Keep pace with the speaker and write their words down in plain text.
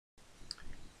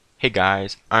Hey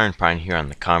guys, Iron Pine here on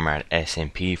the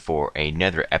ComradeSMP for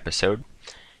another episode,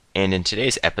 and in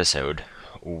today's episode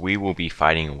we will be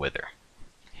fighting a wither.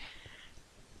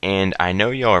 And I know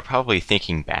y'all are probably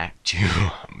thinking back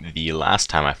to the last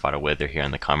time I fought a wither here on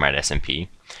the ComradeSMP,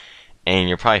 and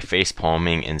you're probably face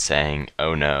palming and saying,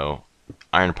 oh no,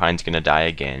 Iron Pine's gonna die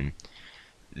again.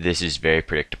 This is very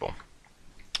predictable.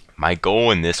 My goal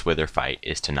in this wither fight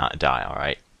is to not die,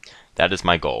 alright? That is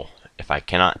my goal. If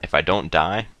I don't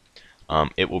die,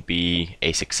 it will be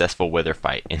a successful wither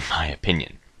fight in my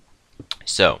opinion.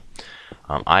 So,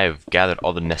 I have gathered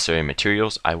all the necessary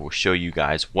materials. I will show you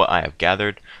guys what I have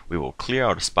gathered. We will clear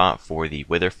out a spot for the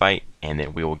wither fight, and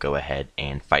then we will go ahead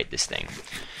and fight this thing.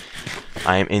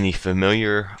 I am in the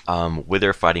familiar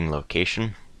wither fighting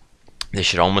location. This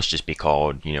should almost just be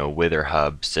called, Wither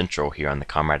Hub Central here on the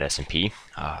ComradeSMP.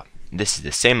 This is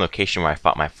the same location where I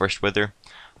fought my first wither.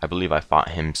 I believe I fought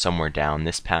him somewhere down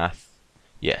this path.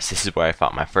 Yes, this is where I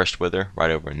fought my first wither,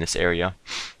 right over in this area.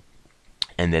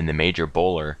 And then the major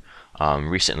bowler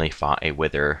recently fought a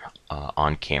wither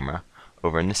on camera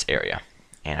over in this area.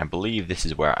 And I believe this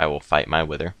is where I will fight my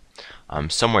wither,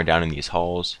 somewhere down in these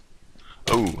halls.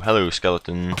 Oh, hello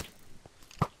skeleton.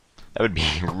 That would be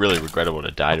really regrettable to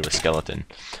die to a skeleton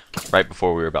right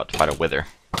before we were about to fight a wither,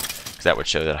 because that would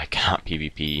show that I cannot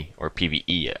PvP, or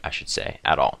PvE I should say,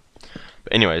 at all.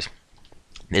 But anyways,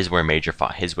 this is where Major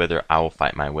fought his wither. I will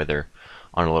fight my wither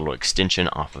on a little extension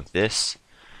off of this,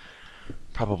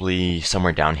 probably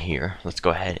somewhere down here. Let's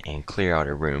go ahead and clear out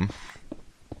a room,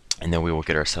 and then we will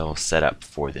get ourselves set up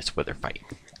for this wither fight.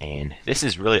 And this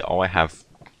is really all I have.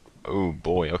 Oh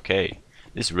boy, okay.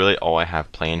 This is really all I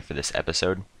have planned for this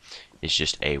episode. It's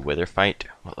just a wither fight.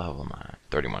 What level am I?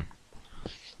 31.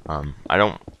 I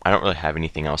don't really have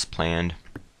anything else planned.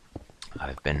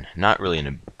 I've been not really in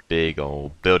a big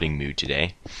old building mood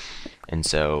today, and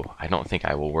so I don't think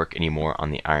I will work anymore on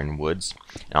the iron woods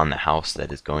and on the house that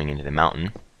is going into the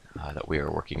mountain that we are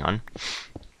working on.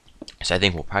 So I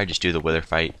think we'll probably just do the wither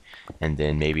fight, and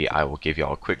then maybe I will give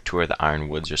y'all a quick tour of the iron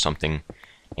woods or something,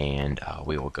 and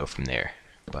we will go from there.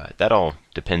 But that all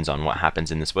depends on what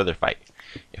happens in this wither fight.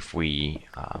 If we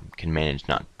can manage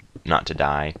not to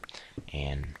die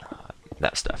and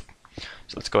that stuff.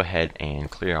 So let's go ahead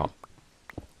and clear out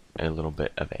a little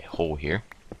bit of a hole here.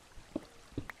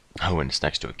 Oh, and it's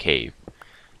next to a cave.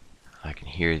 I can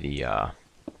hear the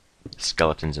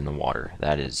skeletons in the water.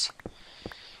 That is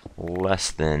less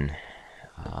than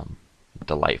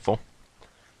delightful.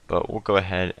 But we'll go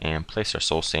ahead and place our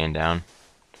soul sand down,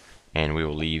 and we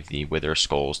will leave the wither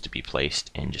skulls to be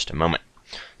placed in just a moment.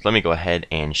 So let me go ahead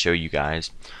and show you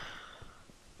guys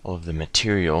all of the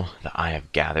material that I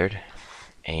have gathered,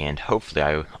 and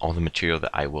hopefully all the material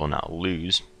that I will not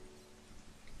lose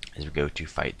as we go to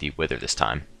fight the wither this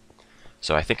time.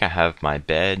 So I think I have my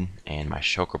bed and my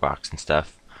shulker box and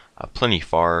stuff plenty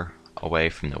far away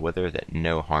from the wither that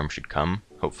no harm should come,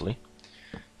 hopefully.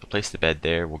 So place the bed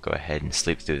there. We'll go ahead and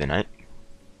sleep through the night,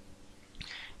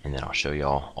 and then I'll show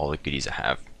y'all all the goodies I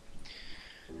have.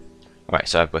 Alright,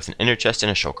 so I have both an inner chest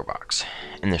and a shulker box.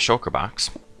 In the shulker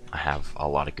box, I have a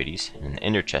lot of goodies. In the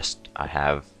inner chest, I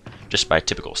have just my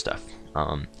typical stuff.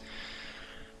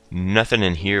 Nothing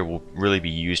in here will really be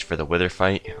used for the wither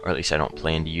fight, or at least I don't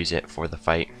plan to use it for the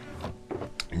fight.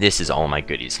 This is all my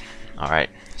goodies. Alright,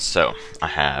 so I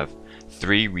have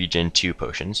 3 regen 2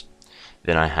 potions.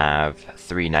 Then I have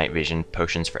 3 night vision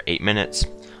potions for 8 minutes.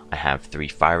 I have 3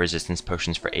 fire resistance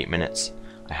potions for 8 minutes.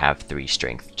 I have 3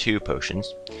 strength 2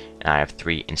 potions. And I have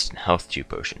 3 instant health 2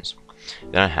 potions.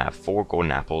 Then I have 4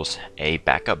 golden apples, a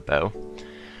backup bow.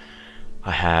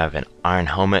 I have an iron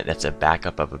helmet that's a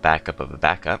backup of a backup of a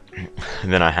backup.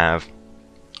 Then I have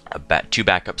 2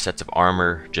 backup sets of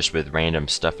armor just with random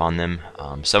stuff on them.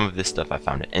 Some of this stuff I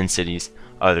found in cities,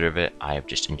 other of it I have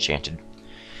just enchanted.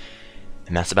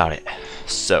 And that's about it.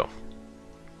 So,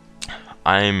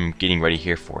 I'm getting ready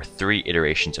here for 3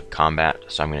 iterations of combat.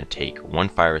 So I'm going to take 1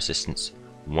 fire resistance,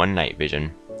 1 night vision,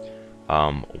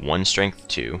 1 strength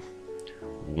 2,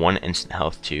 1 instant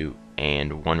health 2,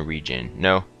 and 1 regen.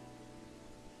 No,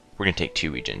 we're going to take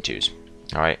 2 regen 2s.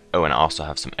 Alright, oh, and I also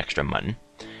have some extra mutton.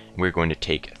 We're going to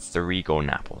take 3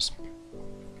 golden apples.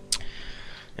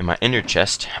 In my inner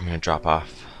chest, I'm going to drop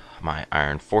off my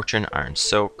iron fortune, iron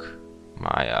silk,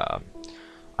 my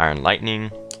iron lightning,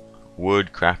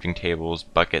 wood, crafting tables,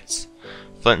 buckets,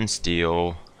 flint and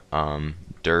steel,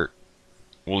 dirt.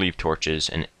 We'll leave torches,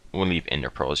 and we'll leave ender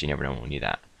pearls. You never know when we'll need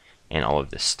that. And all of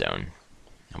this stone,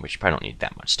 which you probably don't need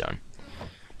that much stone.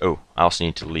 Oh, I also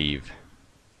need to leave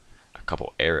a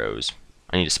couple arrows.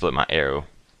 I need to split my arrow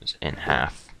in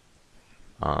half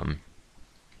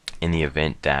in the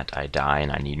event that I die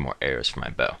and I need more arrows for my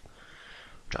bow.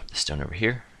 Drop the stone over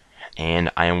here. And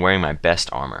I am wearing my best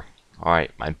armor.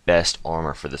 Alright, my best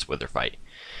armor for this wither fight.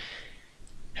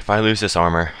 If I lose this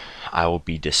armor, I will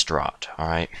be distraught.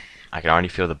 Alright, I can already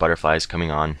feel the butterflies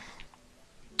coming on.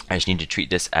 I just need to treat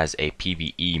this as a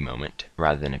PvE moment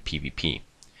rather than a PvP.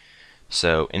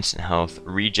 So instant health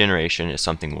regeneration is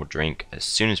something we'll drink as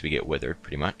soon as we get withered,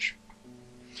 pretty much.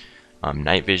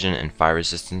 Night vision and fire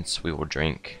resistance we will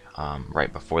drink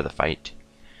right before the fight.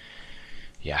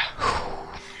 Yeah,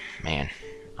 man,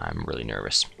 I'm really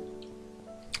nervous.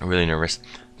 Really nervous.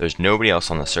 There's nobody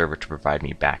else on the server to provide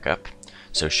me backup.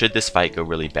 So should this fight go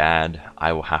really bad,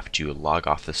 I will have to log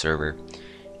off the server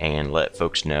and let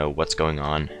folks know what's going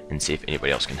on and see if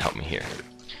anybody else can help me here.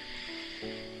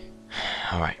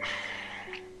 Alright.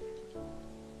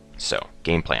 So,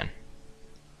 game plan.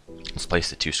 Let's place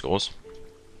the 2 skulls.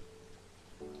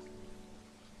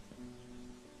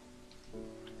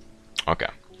 Okay.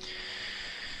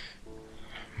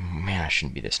 Man, I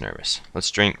shouldn't be this nervous. Let's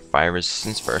drink fire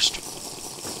resistance first.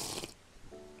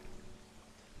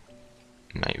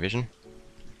 Night vision.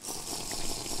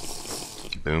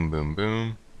 Boom, boom,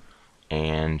 boom.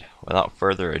 And without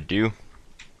further ado,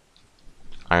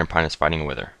 Iron Pine is fighting a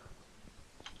wither.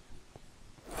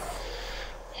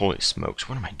 Holy smokes,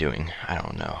 what am I doing? I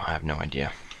don't know. I have no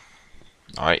idea.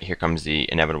 Alright, here comes the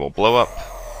inevitable blow up.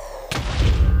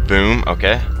 Boom,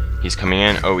 okay. He's coming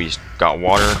in. Oh, he's got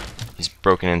water. He's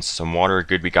broken into some water.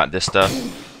 Good, we got this stuff.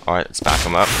 Alright, let's back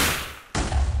him up.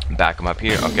 Back him up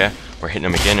here. Okay. We're hitting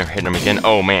him again. We're hitting him again.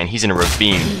 Oh, man, he's in a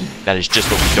ravine. That is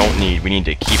just what we don't need. We need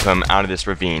to keep him out of this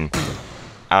ravine.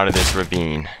 Out of this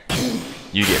ravine.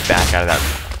 You get back out of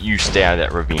that. You stay out of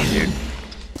that ravine, dude.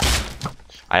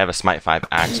 I have a Smite 5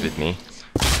 axe with me,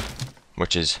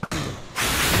 which is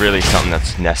really something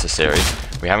that's necessary.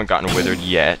 We haven't gotten withered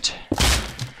yet.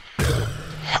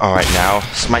 Alright, now,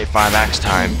 Smite 5 axe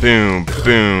time. Boom,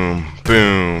 boom,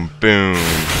 boom, boom,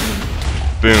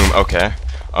 boom. Okay.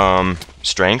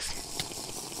 Strength.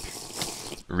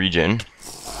 Regen.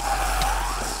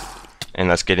 And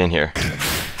let's get in here.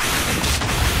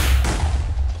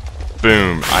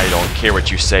 Boom. I don't care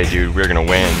what you say, dude. We're gonna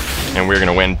win. And we're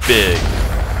gonna win big.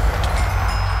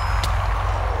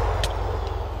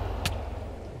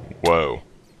 Whoa.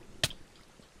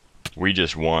 We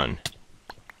just won.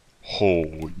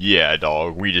 Oh, yeah,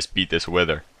 dog. We just beat this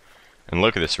wither. And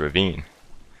look at this ravine.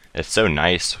 It's so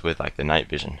nice with, like, the night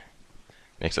vision.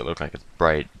 Makes it look like it's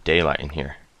bright daylight in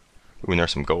here. Ooh, and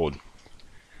there's some gold.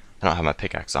 I don't have my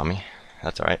pickaxe on me.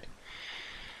 That's alright.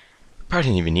 Probably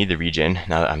didn't even need the regen,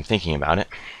 now that I'm thinking about it.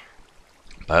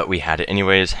 But we had it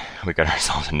anyways. We got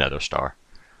ourselves another star.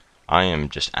 I am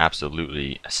just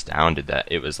absolutely astounded that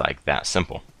it was, like, that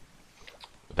simple.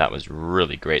 That was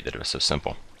really great that it was so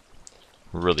simple.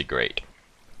 Really great.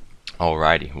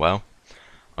 Alrighty, well,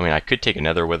 I mean, I could take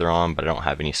another wither on, but I don't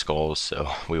have any skulls,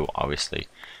 so we will obviously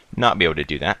not be able to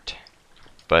do that.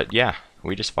 But yeah,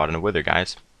 we just fought a wither,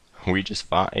 guys. We just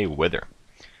fought a wither.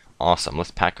 Awesome.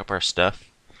 Let's pack up our stuff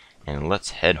and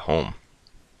let's head home.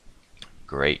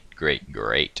 Great, great,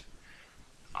 great.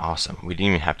 Awesome. We didn't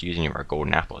even have to use any of our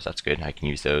golden apples. That's good. I can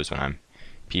use those when I'm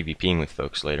PvPing with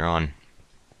folks later on.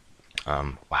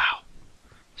 Wow.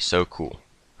 So cool.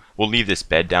 We'll leave this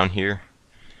bed down here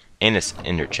and this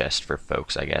ender chest for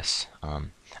folks, I guess,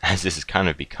 as this has kind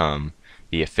of become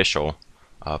the official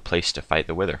place to fight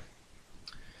the wither.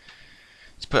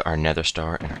 Let's put our nether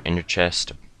star in our ender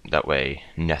chest. That way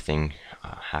nothing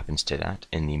happens to that.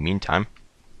 In the meantime,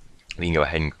 we can go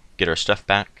ahead and get our stuff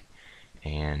back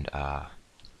and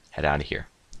head out of here.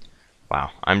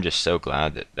 Wow, I'm just so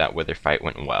glad that that wither fight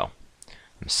went well.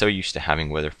 I'm so used to having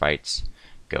wither fights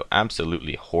go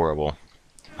absolutely horrible.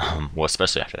 Well,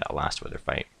 especially after that last wither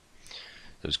fight.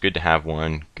 So it's good to have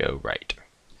one go right.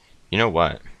 You know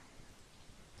what?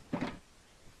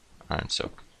 Alright,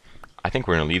 so I think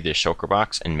we're going to leave this shulker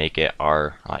box and make it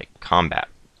our like combat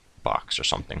box or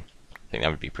something. I think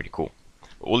that would be pretty cool.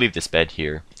 But we'll leave this bed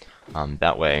here.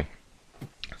 That way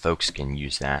folks can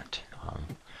use that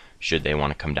should they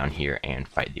want to come down here and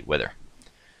fight the wither.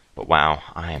 But wow,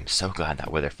 I am so glad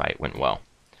that wither fight went well.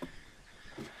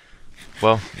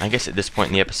 Well, I guess at this point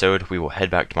in the episode, we will head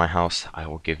back to my house. I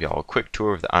will give y'all a quick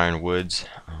tour of the Iron Woods,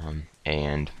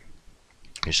 and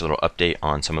just a little update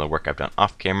on some of the work I've done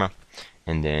off camera,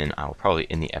 and then I will probably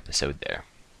end the episode there.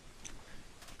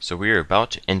 So we are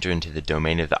about to enter into the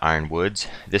domain of the Iron Woods.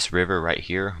 This river right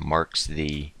here marks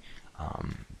the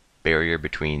barrier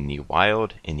between the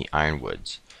wild and the Iron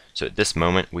Woods. So at this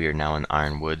moment, we are now in the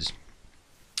Iron Woods.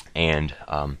 And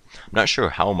I'm not sure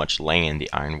how much land the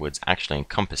Iron Woods actually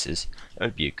encompasses. That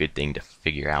would be a good thing to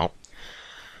figure out.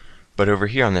 But over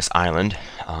here on this island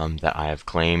that I have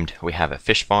claimed, we have a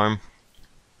fish farm,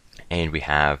 and we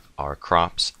have our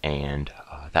crops and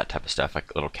that type of stuff,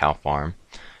 like a little cow farm.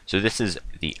 So this is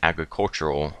the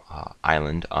agricultural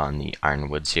island on the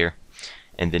Ironwoods here.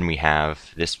 And then we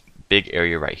have this big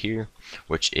area right here,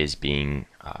 which has been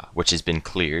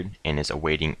cleared and is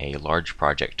awaiting a large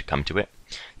project to come to it.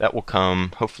 That will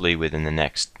come hopefully within the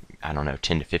next, I don't know,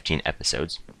 10 to 15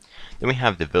 episodes. Then we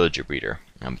have the villager breeder.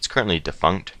 It's currently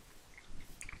defunct,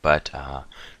 but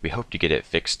we hope to get it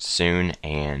fixed soon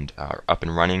and up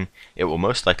and running. It will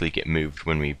most likely get moved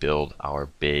when we build our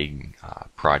big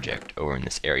project over in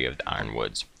this area of the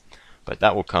Ironwoods, but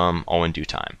that will come all in due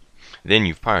time. Then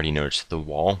you've probably noticed the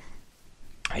wall.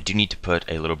 I do need to put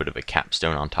a little bit of a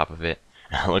capstone on top of it.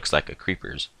 It looks like a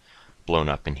creeper's blown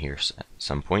up in here at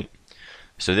some point.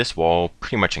 So this wall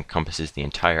pretty much encompasses the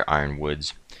entire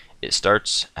Ironwoods. It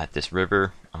starts at this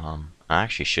river. I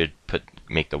actually should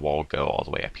make the wall go all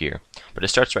the way up here, but it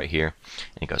starts right here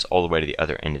and it goes all the way to the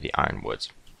other end of the Ironwoods.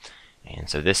 And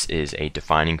so this is a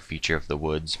defining feature of the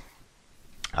woods,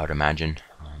 I would imagine.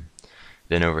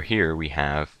 Then over here we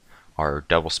have our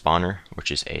double spawner,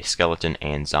 which is a skeleton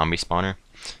and zombie spawner.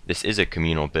 This is a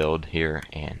communal build here,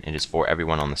 and it is for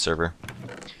everyone on the server.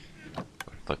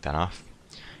 Click that off.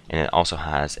 And it also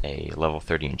has a level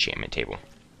 30 enchantment table.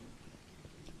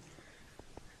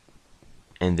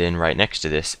 And then right next to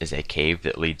this is a cave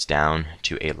that leads down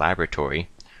to a laboratory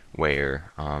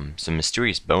where some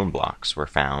mysterious bone blocks were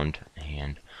found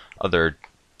and other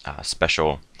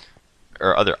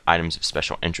other items of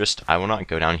special interest. I will not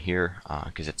go down here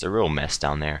because it's a real mess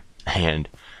down there. And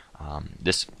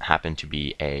this happened to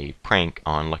be a prank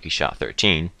on Lucky Shot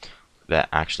 13 that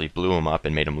actually blew him up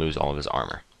and made him lose all of his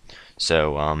armor.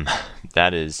 So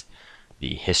that is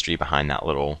the history behind that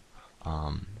little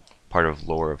part of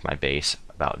lore of my base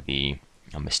about the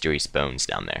mysterious bones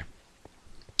down there.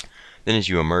 Then as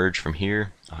you emerge from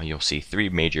here, you'll see three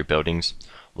major buildings.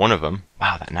 One of them,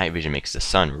 wow, that night vision makes the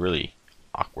sun really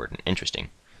awkward and interesting.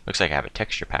 Looks like I have a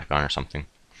texture pack on or something.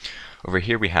 Over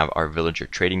here we have our villager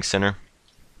trading center,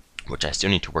 which I still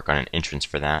need to work on an entrance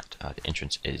for that. The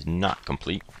entrance is not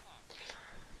complete.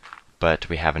 But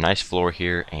we have a nice floor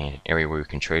here and an area where we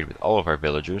can trade with all of our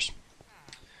villagers.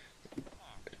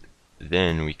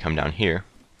 Then we come down here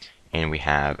and we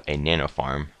have a nano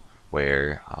farm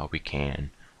where we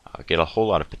can get a whole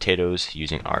lot of potatoes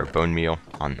using our bone meal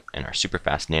in our super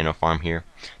fast nano farm here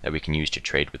that we can use to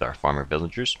trade with our farmer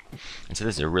villagers. And so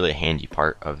this is a really handy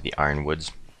part of the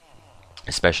Ironwoods,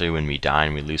 especially when we die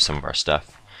and we lose some of our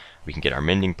stuff. We can get our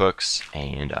mending books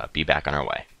and be back on our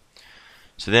way.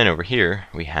 So then over here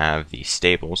we have the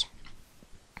stables,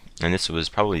 and this was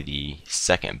probably the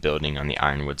second building on the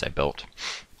Ironwoods I built,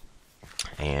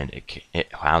 and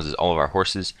it houses all of our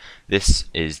horses. This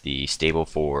is the stable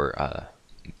for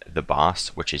the boss,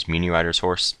 which is Muni Rider's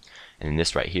horse, and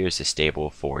this right here is the stable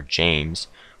for James,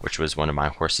 which was one of my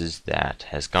horses that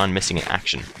has gone missing in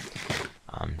action.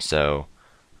 So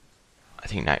I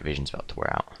think night vision's about to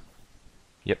wear out.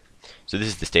 Yep. So this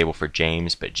is the stable for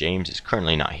James, but James is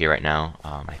currently not here right now.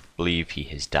 I believe he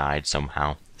has died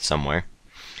somehow, somewhere.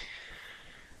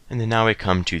 And then now we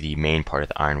come to the main part of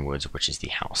the Ironwoods, which is the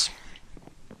house.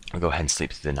 I'll go ahead and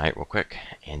sleep through the night real quick,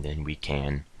 and then we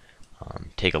can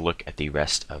take a look at the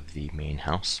rest of the main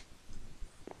house.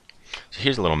 So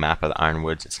here's a little map of the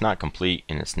Ironwoods. It's not complete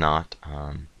and it's not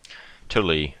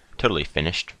totally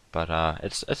finished, but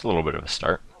it's a little bit of a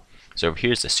start. So over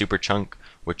here's the super chunk,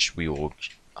 which we will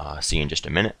see in just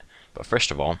a minute. But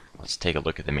first of all, let's take a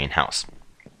look at the main house.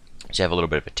 So I have a little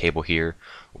bit of a table here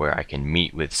where I can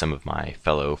meet with some of my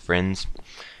fellow friends.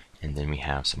 And then we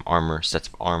have some armor, sets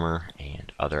of armor,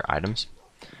 and other items.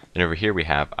 Then over here we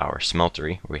have our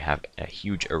smeltery, where we have a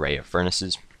huge array of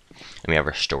furnaces. And we have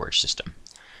our storage system.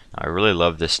 Now, I really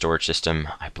love this storage system.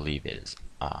 I believe it is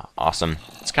awesome.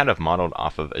 It's kind of modeled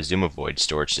off of a Zoomovoid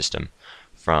storage system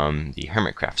from the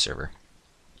Hermitcraft server.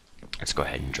 Let's go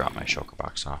ahead and drop my shulker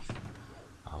box off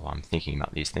while I'm thinking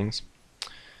about these things.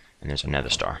 And there's another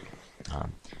star.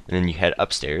 And then you head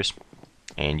upstairs,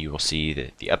 and you will see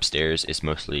that the upstairs is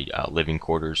mostly living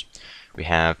quarters. We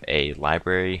have a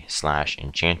library /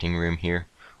 enchanting room here,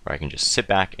 where I can just sit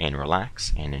back and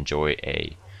relax and enjoy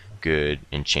a good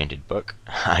enchanted book.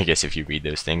 I guess if you read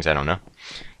those things, I don't know.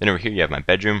 Then over here you have my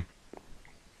bedroom,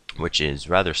 which is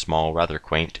rather small, rather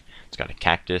quaint. It's got a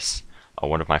cactus,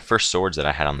 one of my first swords that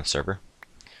I had on the server,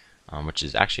 which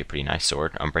is actually a pretty nice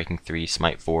sword. Unbreaking 3,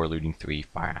 Smite 4, Looting 3,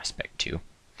 Fire Aspect 2.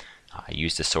 I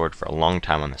used this sword for a long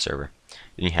time on the server.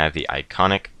 Then you have the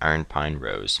iconic Iron Pine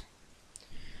Rose,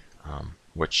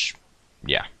 which,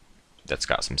 yeah, that's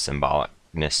got some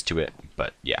symbolicness to it,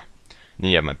 but yeah. then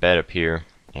you have my bed up here,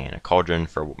 and a cauldron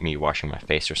for me washing my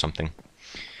face or something.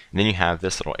 And then you have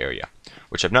this little area,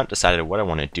 which I've not decided what I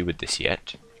want to do with this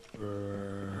yet.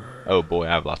 Oh boy, I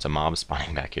have lots of mobs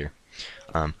spawning back here.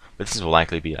 But this will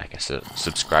likely be like a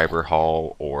subscriber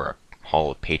hall or a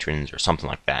hall of patrons or something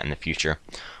like that in the future.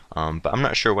 But I'm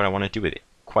not sure what I want to do with it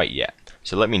quite yet.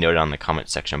 So let me know down in the comment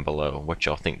section below what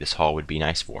y'all think this hall would be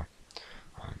nice for.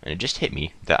 And it just hit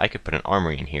me that I could put an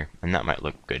armory in here, and that might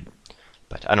look good.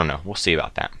 But I don't know, we'll see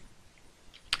about that.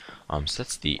 So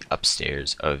that's the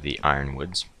upstairs of the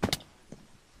Ironwoods.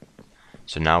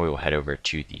 So now we will head over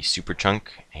to the super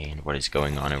chunk and what is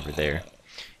going on over there,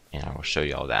 and I will show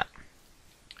you all that.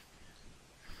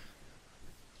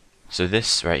 So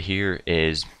this right here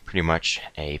is pretty much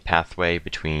a pathway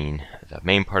between the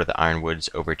main part of the Ironwoods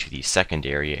over to the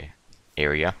secondary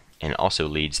area, and it also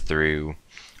leads through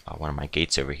one of my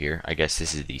gates over here. I guess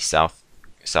this is the south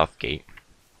gate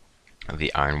of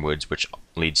the Ironwoods, which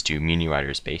leads to Muni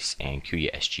Rider's base and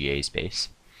Kuya SGA's base.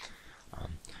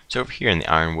 So over here in the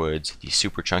Ironwoods, the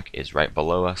super chunk is right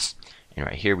below us, and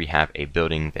right here we have a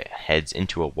building that heads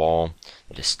into a wall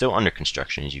that is still under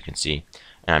construction, as you can see,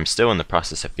 and I'm still in the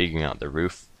process of figuring out the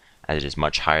roof, as it is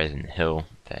much higher than the hill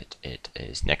that it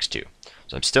is next to.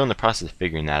 So I'm still in the process of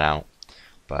figuring that out,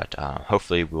 but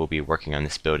hopefully we'll be working on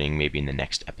this building maybe in the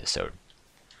next episode.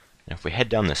 Now if we head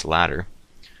down this ladder,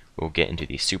 we'll get into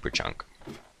the super chunk,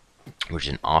 which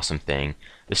is an awesome thing.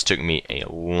 This took me a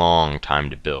long time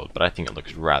to build, but I think it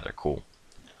looks rather cool.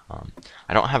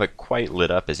 I don't have it quite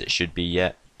lit up as it should be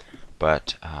yet,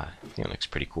 but I think it looks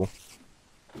pretty cool.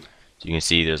 So you can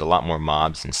see there's a lot more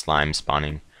mobs and slime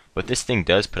spawning, but this thing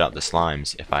does put out the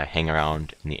slimes if I hang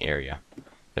around in the area.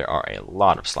 There are a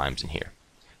lot of slimes in here.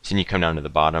 So then you come down to the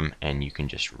bottom and you can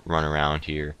just run around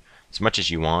here as much as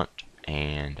you want,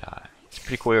 and it's a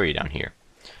pretty cool area down here.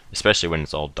 Especially when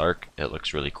it's all dark, it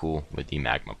looks really cool with the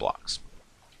magma blocks.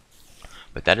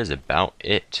 But that is about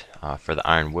it for the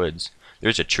Ironwoods.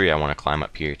 There's a tree I want to climb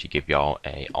up here to give y'all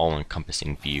a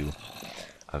all-encompassing view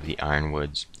of the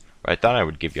Ironwoods. But I thought I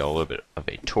would give y'all a little bit of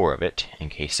a tour of it, in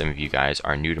case some of you guys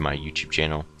are new to my YouTube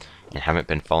channel and haven't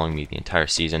been following me the entire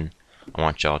season. I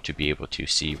want y'all to be able to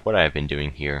see what I've been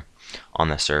doing here on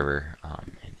the server,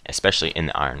 especially in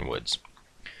the Ironwoods.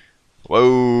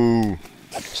 Whoa!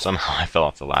 Somehow I fell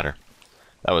off the ladder.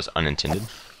 That was unintended.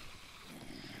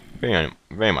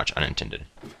 Very much unintended.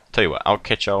 Tell you what, I'll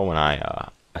catch y'all when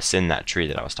I ascend that tree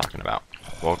that I was talking about.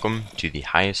 Welcome to the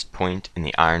highest point in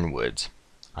the Ironwoods.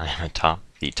 I am atop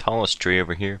the tallest tree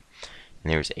over here,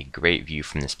 and there's a great view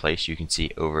from this place. You can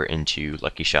see over into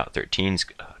Lucky Shot 13's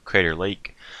Crater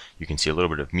Lake. You can see a little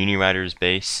bit of Muni Rider's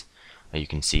base. You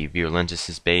can see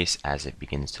Virulentis' base as it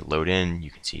begins to load in. You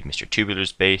can see Mr.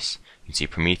 Tubular's base. You can see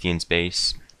Promethean's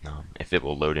base, if it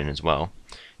will load in as well.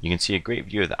 You can see a great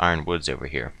view of the Ironwoods over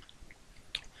here.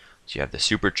 So you have the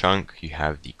super chunk, you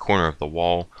have the corner of the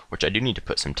wall, which I do need to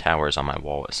put some towers on my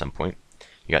wall at some point.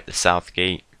 You got the south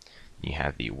gate, you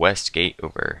have the west gate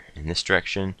over in this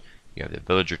direction, you have the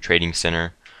villager trading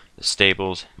center, the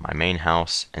stables, my main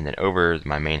house, and then over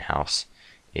my main house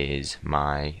is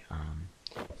my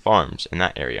farms in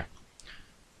that area.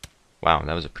 Wow,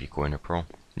 that was a pretty cool interpearl.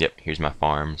 Yep, here's my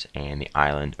farms and the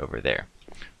island over there,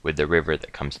 with the river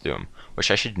that comes through them.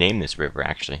 Which I should name this river,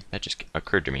 actually. That just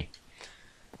occurred to me.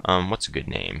 What's a good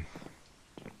name?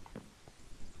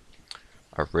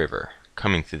 A river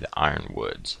coming through the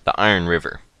Ironwoods. The Iron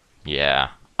River.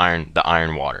 Yeah, the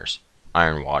Iron Waters.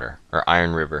 Iron Water, or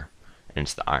Iron River, and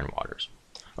it's the Iron Waters.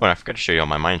 Oh, and I forgot to show you all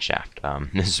my mine shaft.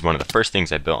 This is one of the first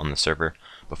things I built on the server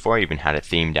before I even had a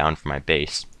theme down for my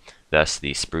base. Thus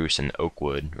the spruce and the oak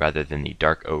wood rather than the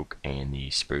dark oak and the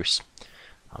spruce.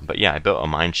 But yeah, I built a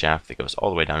mine shaft that goes all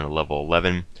the way down to level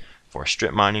 11 for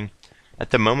strip mining.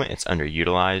 At the moment it's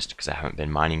underutilized because I haven't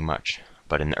been mining much,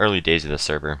 but in the early days of the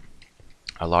server,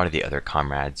 a lot of the other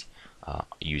comrades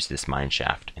used this mine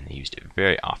shaft, and they used it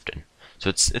very often. So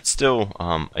it's still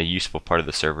a useful part of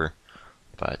the server,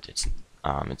 but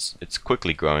it's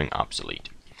quickly growing obsolete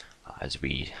as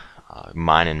we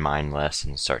mine and mine less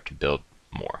and start to build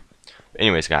more. But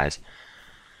anyways, guys,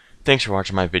 thanks for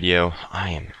watching my video. I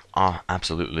am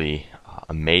absolutely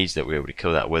amazed that we were able to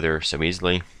kill that wither so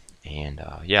easily. And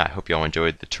yeah, I hope y'all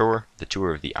enjoyed the tour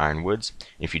of the Ironwoods.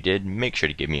 If you did, make sure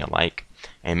to give me a like,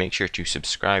 and make sure to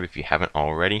subscribe if you haven't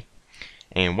already.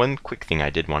 And one quick thing I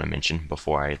did want to mention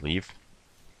before I leave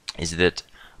is that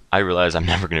I realize I'm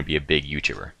never going to be a big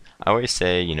YouTuber. I always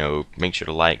say, you know, make sure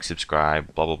to like,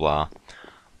 subscribe, blah blah blah.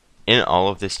 In all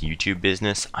of this YouTube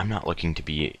business, I'm not looking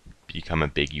to become a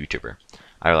big YouTuber.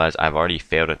 I realize I've already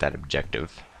failed at that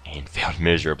objective, and failed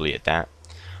miserably at that.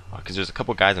 Because there's a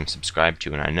couple guys I'm subscribed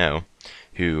to and I know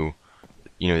who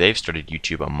they've started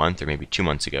YouTube a month or maybe 2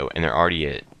 months ago, and they're already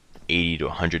at 80 to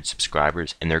 100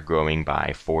 subscribers, and they're growing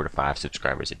by 4 to 5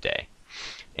 subscribers a day.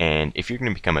 And if you're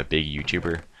going to become a big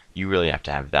YouTuber, you really have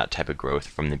to have that type of growth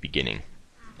from the beginning.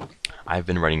 I've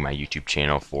been running my YouTube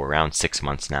channel for around 6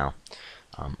 months now,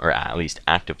 or at least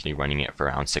actively running it for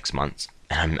around 6 months,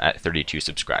 and I'm at 32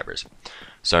 subscribers.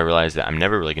 So I realized that I'm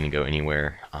never really going to go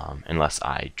anywhere unless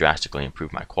I drastically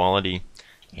improve my quality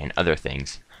and other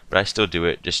things, but I still do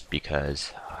it just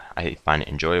because I find it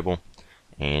enjoyable,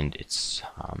 and it's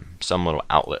some little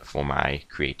outlet for my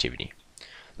creativity.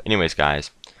 But anyways,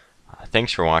 guys,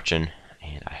 thanks for watching,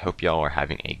 and I hope y'all are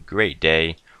having a great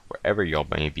day wherever y'all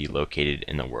may be located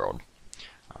in the world.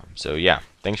 So yeah,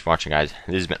 thanks for watching, guys.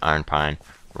 This has been Iron Pine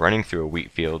running through a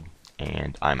wheat field,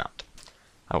 and I'm out.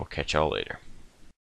 I will catch y'all later.